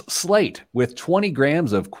 That's Slate with 20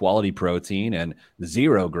 grams of quality protein and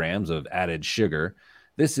 0 grams of added sugar.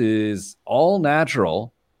 This is all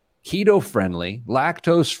natural, keto-friendly,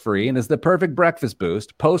 lactose-free, and is the perfect breakfast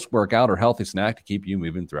boost, post-workout, or healthy snack to keep you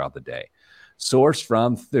moving throughout the day. Sourced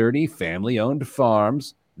from 30 family-owned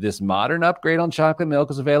farms, this modern upgrade on chocolate milk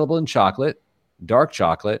is available in chocolate, dark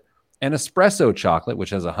chocolate, and espresso chocolate, which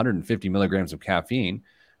has 150 milligrams of caffeine.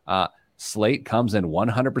 Slate comes in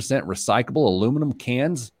 100% recyclable aluminum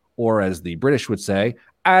cans, or as the British would say,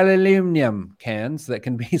 aluminum cans that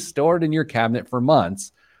can be stored in your cabinet for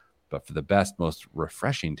months. But for the best, most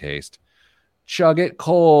refreshing taste, chug it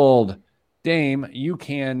cold. Dame, you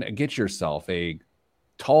can get yourself a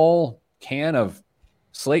tall can of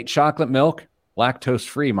Slate chocolate milk,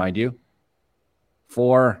 lactose-free, mind you,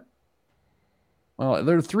 for, well,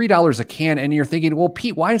 they're $3 a can, and you're thinking, well,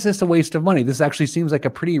 Pete, why is this a waste of money? This actually seems like a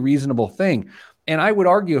pretty reasonable thing. And I would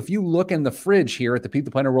argue, if you look in the fridge here at the Pete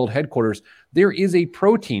the Planner World headquarters, there is a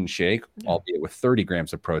protein shake, albeit with 30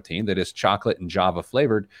 grams of protein, that is chocolate and Java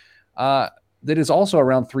flavored, that is also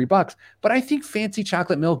around $3. But I think fancy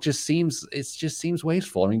chocolate milk just seems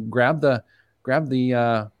wasteful. I mean, grab the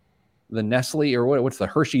Nestle or what's the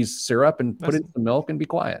Hershey's syrup and put it in the milk and be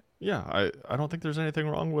quiet. Yeah, I don't think there's anything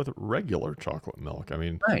wrong with regular chocolate milk. I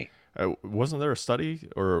mean, right. Wasn't there a study,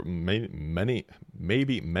 or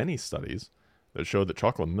maybe many studies, that showed that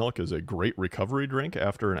chocolate milk is a great recovery drink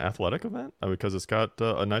after an athletic event because it's got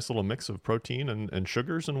a nice little mix of protein and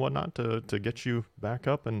sugars and whatnot to get you back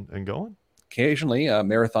up and going? Occasionally, a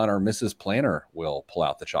marathoner Mrs. Planner will pull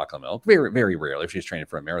out the chocolate milk. Very, very rarely if she's training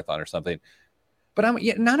for a marathon or something. But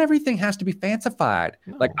not everything has to be fancified.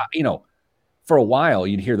 No. Like, for a while,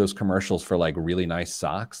 you'd hear those commercials for like really nice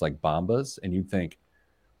socks, like Bombas, and you'd think,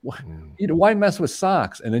 why mess with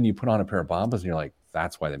socks? And then you put on a pair of Bombas, and you're like,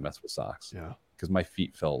 that's why they mess with socks. Yeah, because my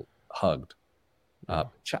feet felt hugged. I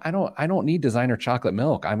don't need designer chocolate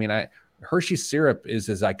milk. I mean, Hershey's syrup is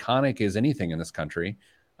as iconic as anything in this country,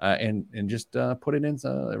 and just put it in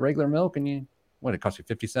regular milk, and it costs you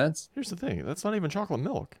 50 cents? Here's the thing. That's not even chocolate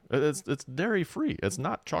milk. It's dairy free. It's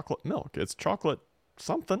not chocolate milk. It's chocolate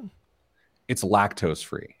something. It's lactose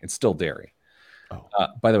free. It's still dairy. Oh.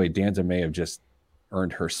 By the way, Danza may have just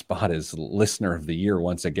earned her spot as listener of the year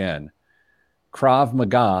once again. Krav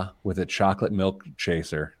Maga with a chocolate milk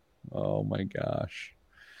chaser. Oh my gosh.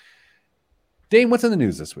 Dane, what's in the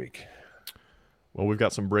news this week? Well, we've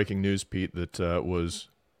got some breaking news, Pete, that was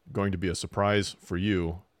going to be a surprise for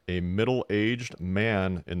you. A middle-aged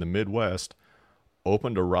man in the Midwest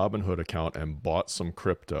opened a Robinhood account and bought some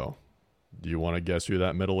crypto. Do you want to guess who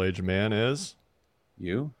that middle-aged man is?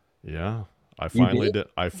 You? Yeah. I You finally did? did.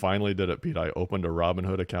 I finally did it, Pete. I opened a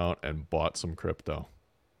Robinhood account and bought some crypto.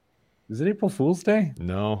 Is it April Fool's Day?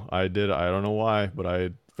 No, I did. I don't know why, but I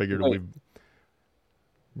figured Wait,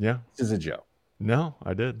 yeah. this is a joke. No,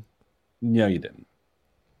 I did. No, you didn't.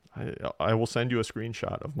 I will send you a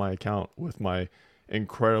screenshot of my account with my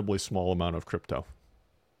incredibly small amount of crypto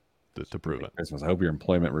to prove it. Christmas. I hope your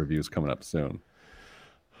employment review is coming up soon.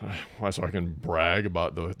 Why, so I can brag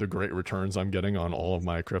about the great returns I'm getting on all of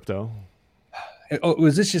my crypto. Oh,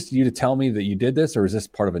 was this just you to tell me that you did this, or is this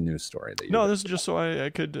part of a news story that you No, did? this is just so I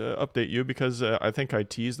could update you because I think I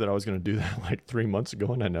teased that I was going to do that like 3 months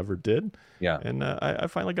ago and I never did. Yeah. And I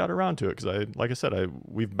finally got around to it because like I said,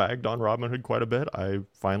 we've bagged on Robinhood quite a bit. I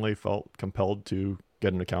finally felt compelled to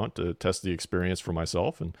get an account to test the experience for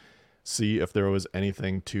myself and see if there was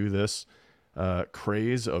anything to this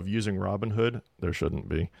craze of using Robinhood. There shouldn't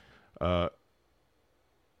be.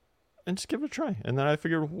 And just give it a try. And then I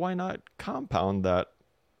figured, why not compound that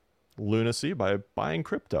lunacy by buying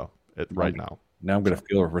crypto right now? Now I'm going to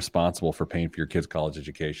feel responsible for paying for your kids' college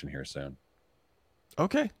education here soon.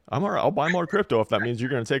 Okay, I'm all right. I'll buy more crypto if that means you're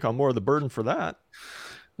going to take on more of the burden for that.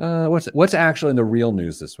 What's actually in the real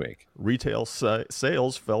news this week? Retail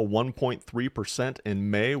sales fell 1.3% in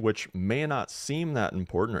May, which may not seem that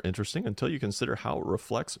important or interesting until you consider how it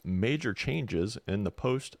reflects major changes in the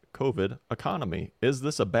post-COVID economy. Is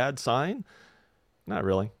this a bad sign? Not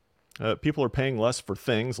really. People are paying less for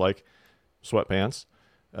things like sweatpants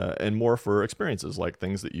and more for experiences like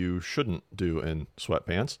things that you shouldn't do in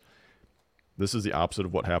sweatpants. This is the opposite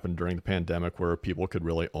of what happened during the pandemic where people could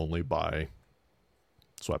really only buy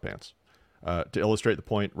sweatpants. To illustrate the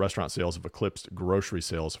point, restaurant sales have eclipsed grocery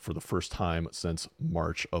sales for the first time since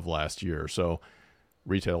March of last year. So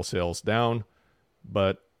retail sales down,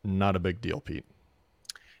 but not a big deal, Pete.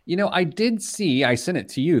 You know, I did see, I sent it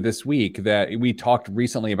to you this week that we talked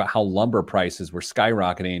recently about how lumber prices were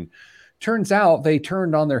skyrocketing. Turns out they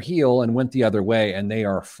turned on their heel and went the other way, and they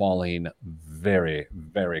are falling very,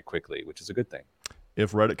 very quickly, which is a good thing.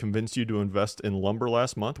 If Reddit convinced you to invest in lumber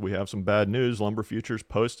last month, we have some bad news. Lumber futures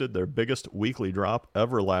posted their biggest weekly drop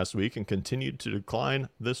ever last week and continued to decline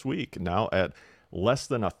this week. Now at less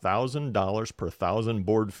than $1,000 per thousand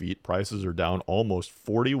board feet, prices are down almost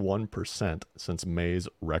 41% since May's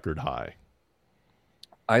record high.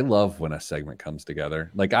 I love when a segment comes together.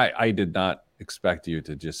 Like I did not expect you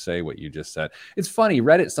to just say what you just said. It's funny.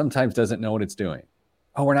 Reddit sometimes doesn't know what it's doing.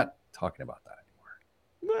 Oh, we're not talking about that.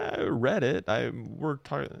 Reddit, we're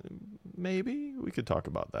talking. Maybe we could talk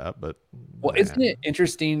about that, but well, isn't it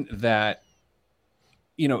interesting that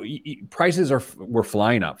prices were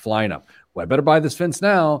flying up? Well, I better buy this fence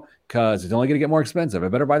now because it's only going to get more expensive. I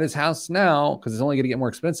better buy this house now because it's only going to get more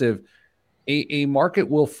expensive. A market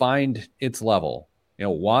will find its level.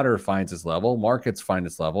 Water finds its level, markets find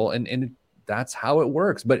its level, and that's how it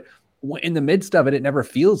works. But in the midst of it, it never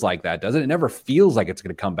feels like that, does it? It never feels like it's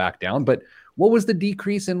going to come back down. But what was the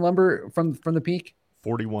decrease in lumber from the peak?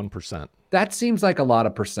 41%. That seems like a lot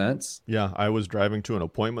of percents. Yeah, I was driving to an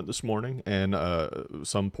appointment this morning, and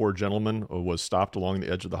some poor gentleman was stopped along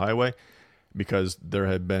the edge of the highway because there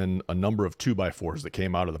had been a number of 2x4s that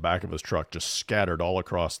came out of the back of his truck just scattered all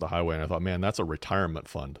across the highway. And I thought, man, that's a retirement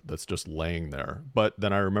fund that's just laying there. But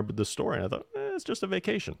then I remembered this story, and I thought, it's just a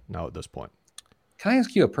vacation now at this point. Can I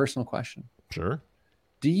ask you a personal question? Sure.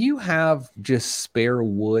 Do you have just spare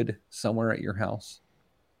wood somewhere at your house?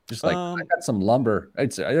 Just like I got some lumber.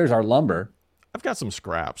 There's our lumber. I've got some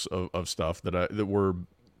scraps of stuff that were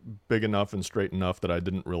big enough and straight enough that I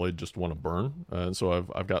didn't really just want to burn. And so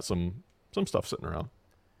I've got some stuff sitting around.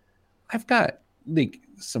 I've got like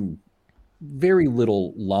some very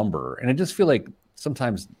little lumber, and I just feel like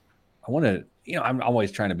sometimes I want to. I'm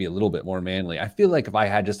always trying to be a little bit more manly. I feel like if I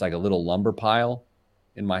had just like a little lumber pile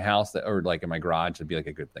in my house or like in my garage, it'd be like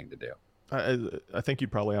a good thing to do. I think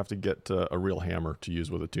you'd probably have to get a real hammer to use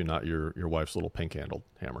with it too, not your wife's little pink handled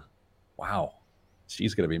hammer. Wow.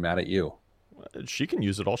 She's going to be mad at you. She can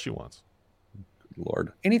use it all she wants.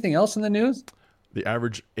 Lord. Anything else in the news? The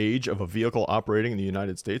average age of a vehicle operating in the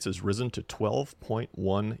United States has risen to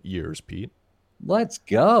 12.1 years, Pete. Let's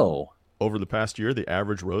go. Over the past year, the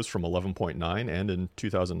average rose from 11.9, and in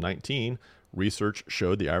 2019, research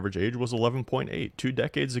showed the average age was 11.8. 2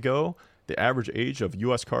 decades ago, the average age of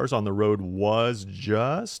U.S. cars on the road was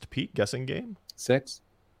just, Pete, guessing game? 6?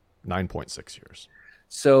 9.6 years.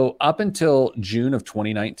 So up until June of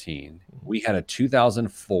 2019, we had a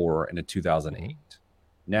 2004 and a 2008.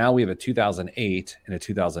 Now we have a 2008 and a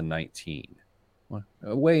 2019.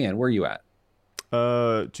 Weigh in. Where are you at?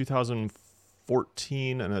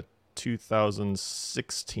 2014 and a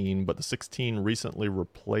 2016, but the 16 recently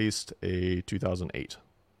replaced a 2008.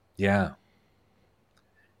 Yeah.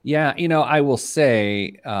 Yeah. I will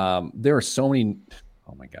say there are so many.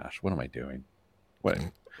 Oh my gosh. What am I doing? What?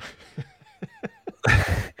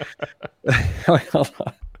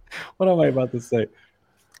 What am I about to say?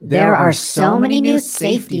 There are so many new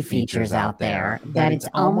safety features out there that it's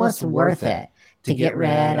almost worth it to get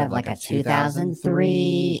rid of like a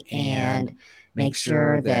 2003 and make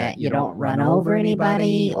sure that you don't run over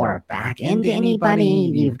anybody or back into anybody.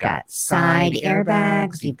 You've got side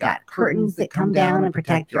airbags, you've got curtains that come down and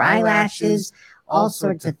protect your eyelashes, all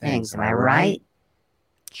sorts of things. Am I right?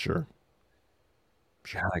 Sure.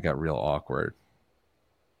 God, I got real awkward.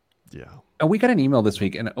 Yeah. And we got an email this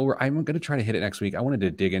week, and I'm going to try to hit it next week. I wanted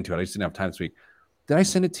to dig into it. I just didn't have time this week. Did I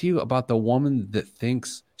send it to you about the woman that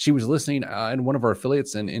thinks she was listening in one of our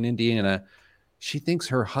affiliates in Indiana? She thinks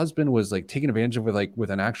her husband was like taking advantage of with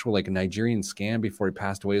an actual like Nigerian scam before he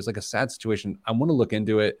passed away. It's like a sad situation. I want to look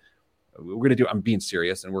into it. We're going to do. I'm being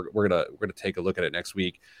serious, and we're gonna take a look at it next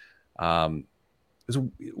week. It's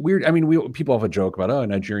weird. I mean, people have a joke about a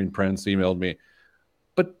Nigerian prince emailed me,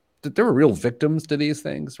 but there were real victims to these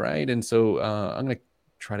things, right? And so I'm going to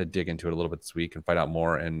try to dig into it a little bit this week and find out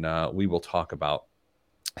more. And we will talk about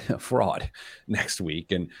fraud next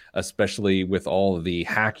week, and especially with all of the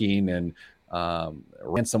hacking and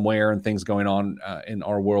ransomware and things going on in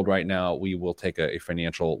our world right now, we will take a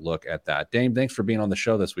financial look at that. Dame, thanks for being on the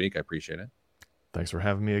show this week. I appreciate it. Thanks for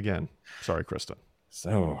having me again. Sorry, Krista.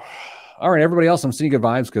 So, all right, everybody else, I'm seeing good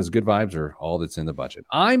vibes because good vibes are all that's in the budget.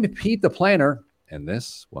 I'm Pete the Planner, and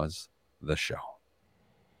this was the show.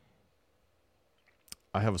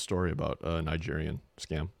 I have a story about a Nigerian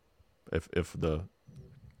scam. If the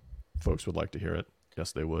folks would like to hear it,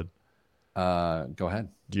 yes, they would. Go ahead.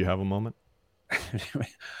 Do you have a moment?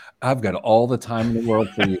 I've got all the time in the world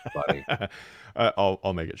for you, buddy.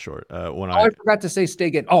 I'll make it short. I forgot to say stay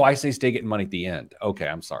getting. Oh, I say stay getting money at the end. Okay,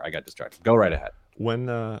 I'm sorry, I got distracted. Go right ahead. When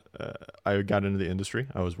I got into the industry,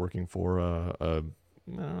 I was working for a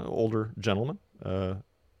older gentleman.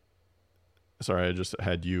 Sorry, I just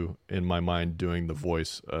had you in my mind doing the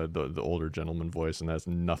voice, the older gentleman voice, and that's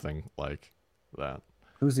nothing like that.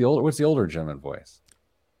 What's the older gentleman voice?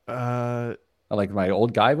 Like my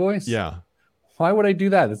old guy voice? Yeah. Why would I do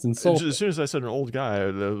that? It's insulting. As soon as I said an old guy,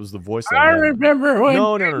 that was the voice. I remember when.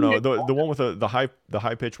 No. The one with the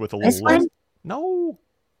high pitch with a little less. No.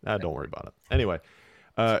 Don't worry about it. Anyway,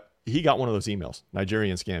 he got one of those emails,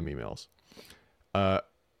 Nigerian scam emails,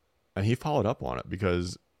 and he followed up on it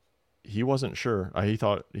because he wasn't sure. He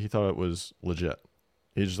thought it was legit.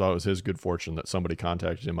 He just thought it was his good fortune that somebody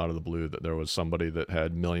contacted him out of the blue, that there was somebody that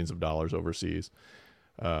had millions of dollars overseas.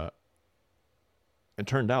 And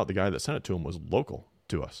turned out the guy that sent it to him was local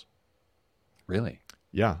to us. Really?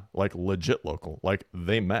 Yeah, like legit local. Like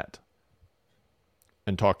they met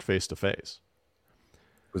and talked face to face.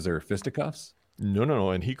 Was there fisticuffs? No.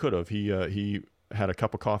 And he could have. He had a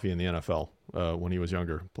cup of coffee in the NFL when he was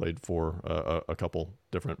younger. Played for a couple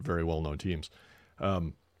different very well known teams.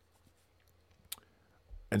 And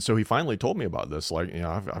so he finally told me about this. Like,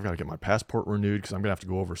 I've got to get my passport renewed because I'm gonna have to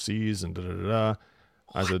go overseas and da da da.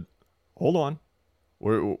 I said, hold on.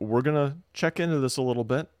 We're going to check into this a little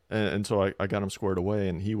bit. And so I got him squared away,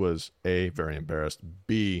 and he was A, very embarrassed,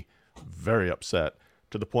 B, very upset,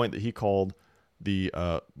 to the point that he called the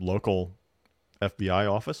local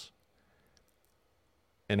FBI office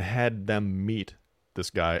and had them meet this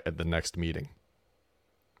guy at the next meeting.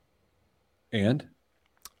 And?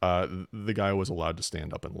 The guy was allowed to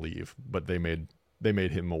stand up and leave, but they made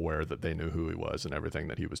him aware that they knew who he was and everything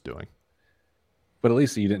that he was doing. But at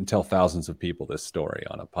least you didn't tell thousands of people this story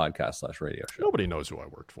on a podcast/radio show. Nobody knows who I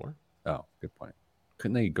worked for. Oh, good point.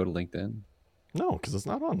 Couldn't they go to LinkedIn? No, because it's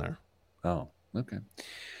not on there. Oh, okay.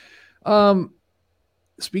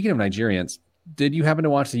 Speaking of Nigerians, did you happen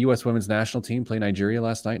to watch the U.S. women's national team play Nigeria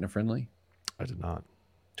last night in a friendly? I did not.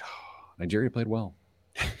 Nigeria played well.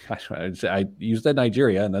 You said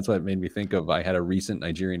Nigeria, and that's what made me think of. I had a recent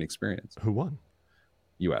Nigerian experience. Who won?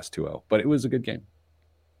 U.S. 2-0, but it was a good game.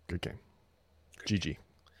 Good game. GG.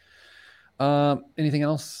 Anything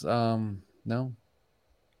else? No.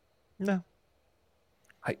 No.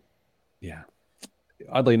 Yeah.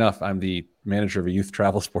 Oddly enough, I'm the manager of a youth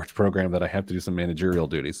travel sports program that I have to do some managerial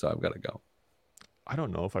duties, so I've got to go. I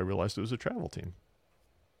don't know if I realized it was a travel team.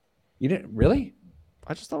 You didn't really?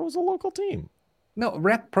 I just thought it was a local team. No,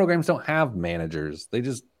 rec programs don't have managers. They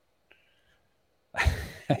just I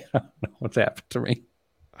don't know what's happened to me.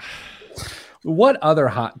 What other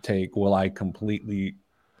hot take will I completely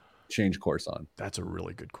change course on? That's a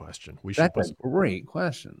really good question. That's a great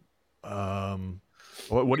question.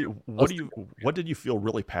 What did you feel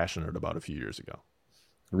really passionate about a few years ago?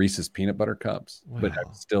 Reese's peanut butter cups, but Wow.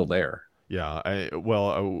 it's still there. Yeah,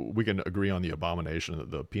 we can agree on the abomination of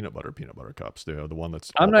the peanut butter cups. The one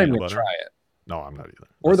that's I'm all not even peanut gonna butter. try it. No, I'm not either.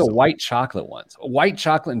 Or That's the silly. white chocolate ones. White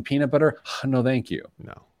chocolate and peanut butter. No, thank you.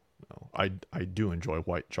 No. I do enjoy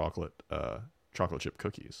white chocolate chip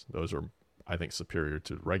cookies. Those are, I think, superior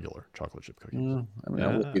to regular chocolate chip cookies. I mean,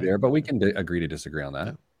 I'm with you there, but we can agree to disagree on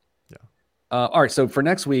that. Yeah. All right. So for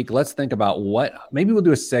next week, let's think about maybe we'll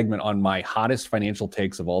do a segment on my hottest financial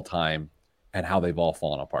takes of all time and how they've all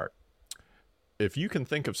fallen apart. If you can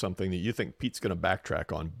think of something that you think Pete's going to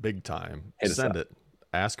backtrack on big time, send it.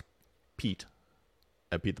 Ask Pete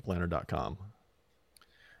at PeteThePlanner.com.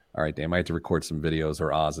 All right, Dame, I have to record some videos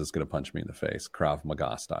or Oz is going to punch me in the face, Krav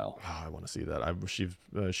Maga style. Oh, I want to see that. She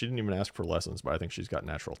didn't even ask for lessons, but I think she's got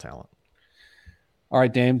natural talent. All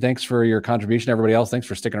right, Dame, thanks for your contribution. Everybody else, thanks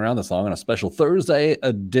for sticking around this long on a special Thursday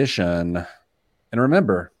edition. And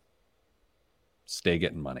remember, stay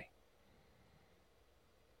getting money.